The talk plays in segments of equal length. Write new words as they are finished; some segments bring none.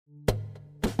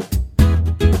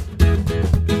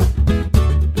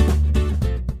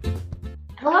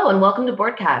and welcome to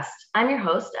Boardcast. I'm your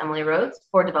host, Emily Rhodes,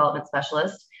 Board Development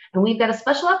Specialist, and we've got a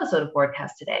special episode of Boardcast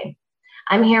today.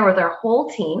 I'm here with our whole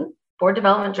team, Board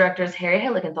Development Directors Harry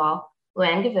Heiligenthal,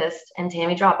 Luann Gavist, and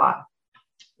Tammy Drawbaugh.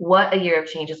 What a year of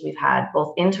changes we've had,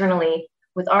 both internally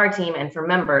with our team and for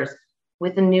members,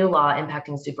 with the new law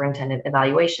impacting superintendent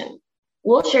evaluation.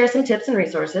 We'll share some tips and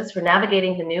resources for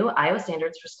navigating the new Iowa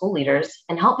standards for school leaders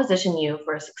and help position you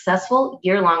for a successful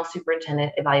year-long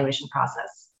superintendent evaluation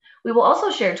process. We will also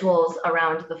share tools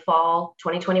around the fall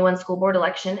 2021 school board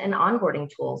election and onboarding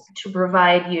tools to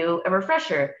provide you a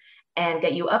refresher and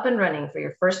get you up and running for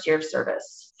your first year of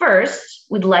service. First,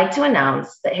 we'd like to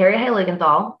announce that Harry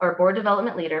Heiligenthal, our board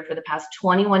development leader for the past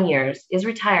 21 years, is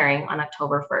retiring on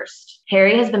October 1st.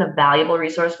 Harry has been a valuable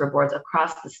resource for boards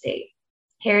across the state.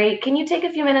 Harry, can you take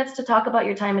a few minutes to talk about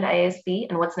your time at IASB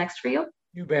and what's next for you?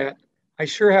 You bet. I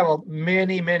sure have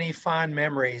many fond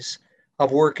memories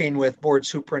of working with board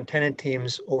superintendent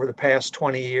teams over the past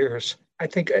 20 years. I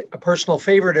think a personal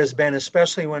favorite has been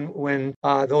especially when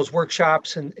those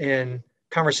workshops and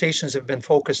conversations have been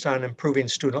focused on improving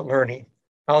student learning.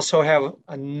 I also have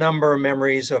a number of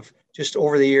memories of just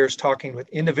over the years talking with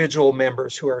individual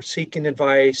members who are seeking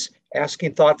advice,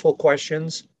 asking thoughtful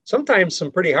questions, sometimes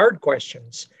some pretty hard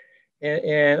questions.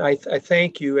 And I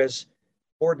thank you as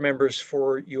board members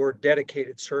for your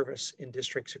dedicated service in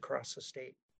districts across the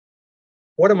state.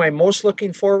 What am I most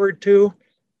looking forward to?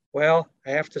 Well,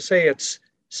 I have to say it's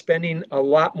spending a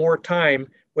lot more time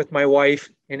with my wife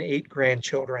and 8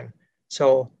 grandchildren.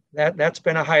 So that's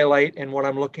been a highlight and what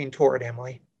I'm looking toward,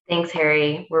 Emily. Thanks,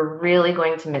 Harry. We're really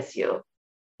going to miss you,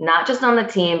 not just on the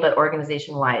team, but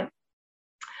organization-wide.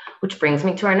 Which brings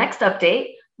me to our next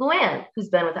update. Luann, who's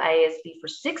been with IASB for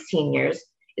 16 years,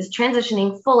 is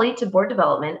transitioning fully to board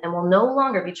development and will no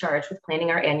longer be charged with planning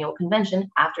our annual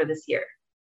convention after this year.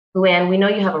 Luann, we know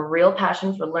you have a real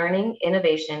passion for learning,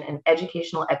 innovation, and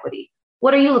educational equity.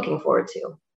 What are you looking forward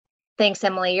to? Thanks,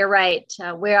 Emily. You're right.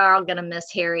 We are all going to miss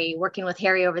Harry. Working with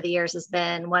Harry over the years has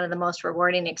been one of the most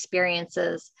rewarding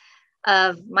experiences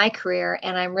of my career,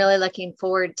 and I'm really looking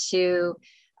forward to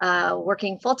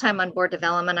working full-time on board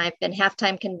development. I've been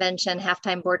half-time convention,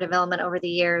 half-time board development over the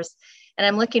years, and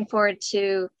I'm looking forward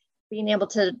to being able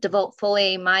to devote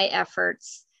fully my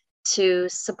efforts to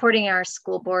supporting our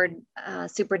school board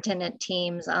superintendent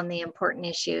teams on the important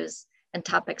issues and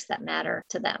topics that matter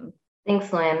to them.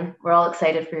 Thanks, Lynn. We're all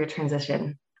excited for your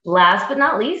transition. Last but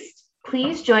not least,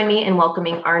 please join me in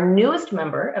welcoming our newest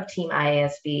member of Team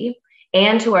IASB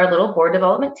and to our little board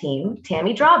development team,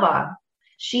 Tammy Drawbaugh.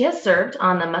 She has served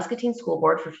on the Muscatine School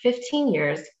Board for 15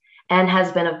 years and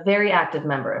has been a very active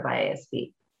member of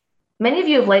IASB. Many of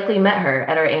you have likely met her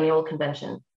at our annual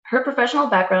convention. Her professional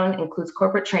background includes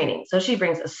corporate training, so she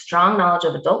brings a strong knowledge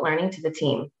of adult learning to the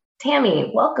team.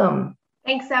 Tammy, welcome.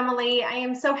 Thanks, Emily. I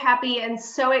am so happy and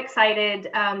so excited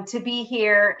to be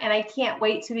here, and I can't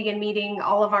wait to begin meeting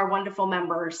all of our wonderful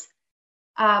members.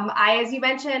 As you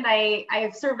mentioned, I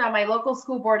have served on my local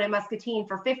school board in Muscatine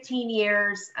for 15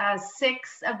 years.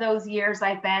 6 of those years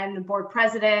I've been the board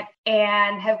president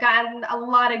and have gotten a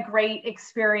lot of great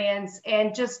experience,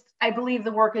 and I believe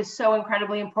the work is so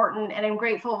incredibly important, and I'm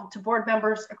grateful to board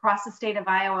members across the state of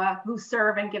Iowa who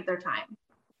serve and give their time.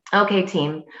 Okay,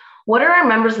 team. What are our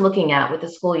members looking at with the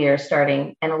school year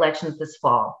starting and elections this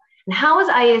fall? And how is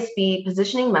IASB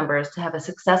positioning members to have a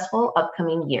successful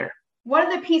upcoming year? One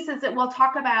of the pieces that we'll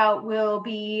talk about will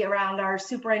be around our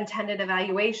superintendent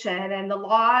evaluation and the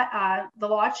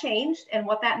law changed and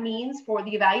what that means for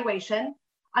the evaluation.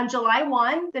 On July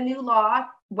 1, the new law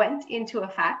went into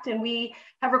effect, and we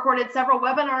have recorded several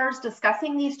webinars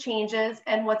discussing these changes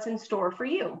and what's in store for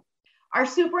you. Our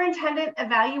superintendent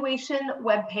evaluation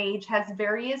webpage has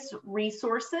various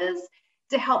resources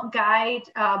to help guide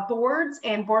boards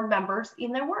and board members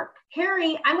in their work.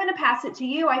 Harry, I'm going to pass it to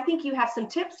you. I think you have some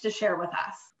tips to share with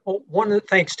us. Well,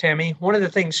 thanks, Tammy. One of the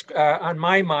things on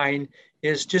my mind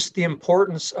is just the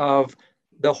importance of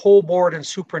the whole board and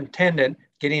superintendent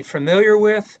getting familiar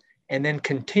with and then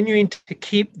continuing to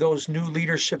keep those new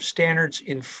leadership standards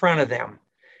in front of them.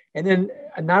 And then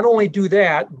not only do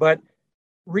that, but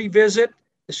revisit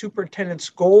the superintendent's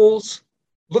goals,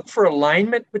 look for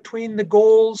alignment between the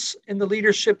goals and the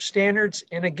leadership standards,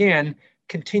 and again,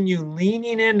 continue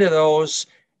leaning into those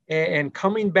and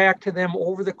coming back to them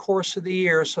over the course of the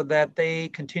year so that they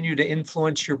continue to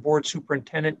influence your board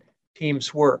superintendent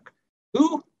team's work.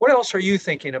 What else are you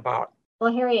thinking about?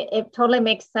 Well, Harry, it totally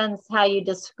makes sense how you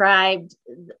described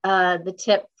the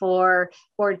tip for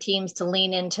board teams to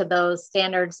lean into those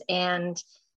standards and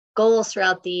goals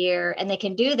throughout the year. And they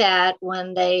can do that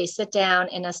when they sit down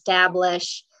and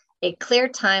establish a clear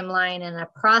timeline and a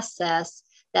process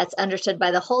that's understood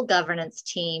by the whole governance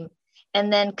team,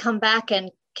 and then come back and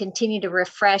continue to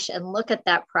refresh and look at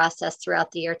that process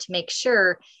throughout the year to make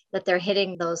sure that they're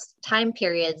hitting those time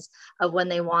periods of when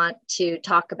they want to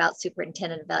talk about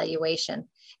superintendent evaluation.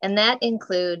 And that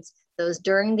includes those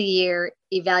during the year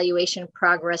evaluation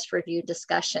progress review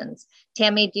discussions.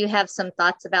 Tammy, do you have some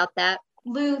thoughts about that?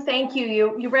 Lou, thank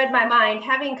you. You read my mind.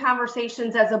 Having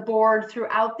conversations as a board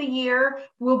throughout the year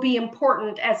will be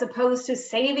important, as opposed to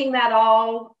saving that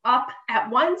all up at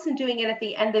once and doing it at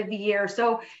the end of the year.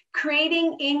 So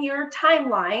creating in your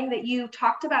timeline that you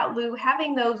talked about, Lou,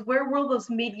 having those, where will those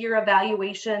mid-year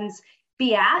evaluations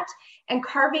be at, and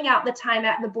carving out the time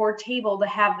at the board table to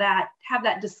have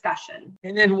that discussion.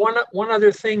 And then one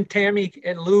other thing, Tammy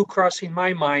and Lou, crossing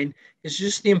my mind is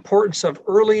just the importance of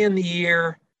early in the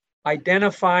year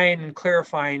identifying and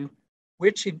clarifying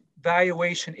which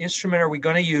evaluation instrument are we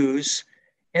going to use,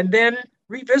 and then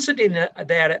revisiting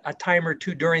that a time or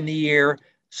two during the year,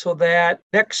 so that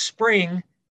next spring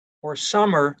or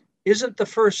summer isn't the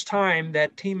first time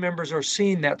that team members are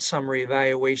seeing that summary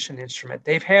evaluation instrument.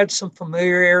 They've had some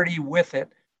familiarity with it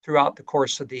throughout the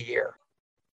course of the year.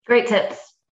 Great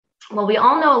tips. Well, we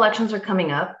all know elections are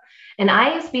coming up, and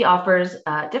IASB offers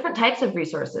different types of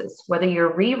resources, whether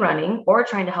you're rerunning or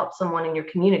trying to help someone in your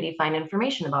community find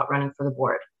information about running for the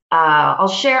board. I'll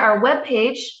share our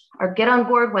webpage, our Get On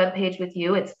Board webpage with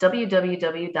you. It's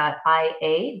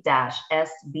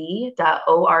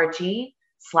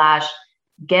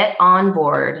www.ia-sb.org/Get On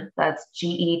Board. That's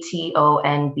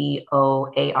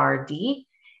GETONBOARD.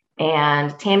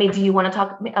 And Tammy, do you want to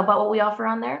talk about what we offer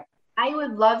on there? I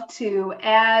would love to.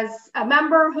 As a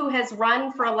member who has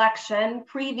run for election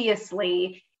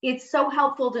previously, it's so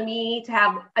helpful to me to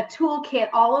have a toolkit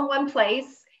all in one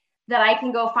place that I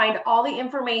can go find all the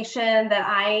information that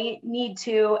I need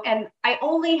to. And I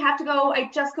only have to go, I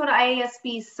just go to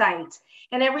IASB's site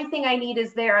and everything I need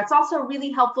is there. It's also really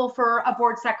helpful for a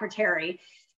board secretary.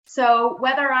 So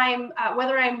whether I'm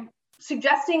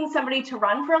suggesting somebody to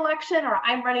run for election or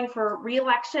I'm running for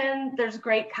re-election, there's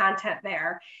great content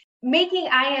there. Making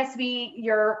IASB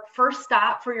your first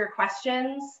stop for your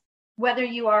questions, whether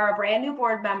you are a brand new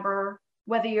board member,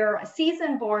 whether you're a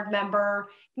seasoned board member,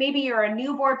 maybe you're a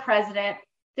new board president,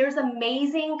 there's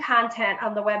amazing content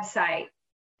on the website.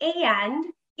 And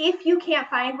if you can't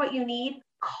find what you need,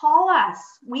 call us.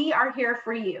 We are here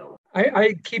for you.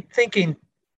 I keep thinking,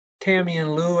 Tammy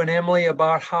and Lou and Emily,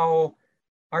 about how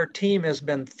our team has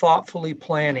been thoughtfully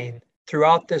planning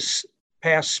throughout this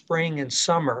past spring and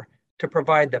summer to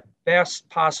provide the best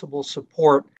possible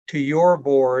support to your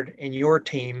board and your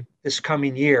team this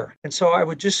coming year. And so I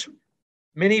would just,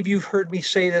 many of you have heard me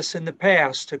say this in the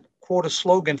past, to quote a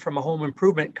slogan from a home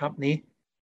improvement company: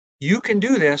 you can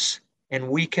do this and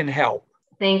we can help.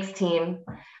 Thanks, team.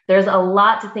 There's a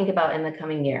lot to think about in the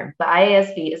coming year, but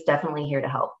IASB is definitely here to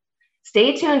help.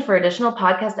 Stay tuned for additional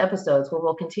podcast episodes where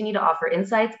we'll continue to offer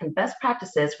insights and best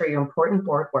practices for your important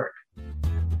board work.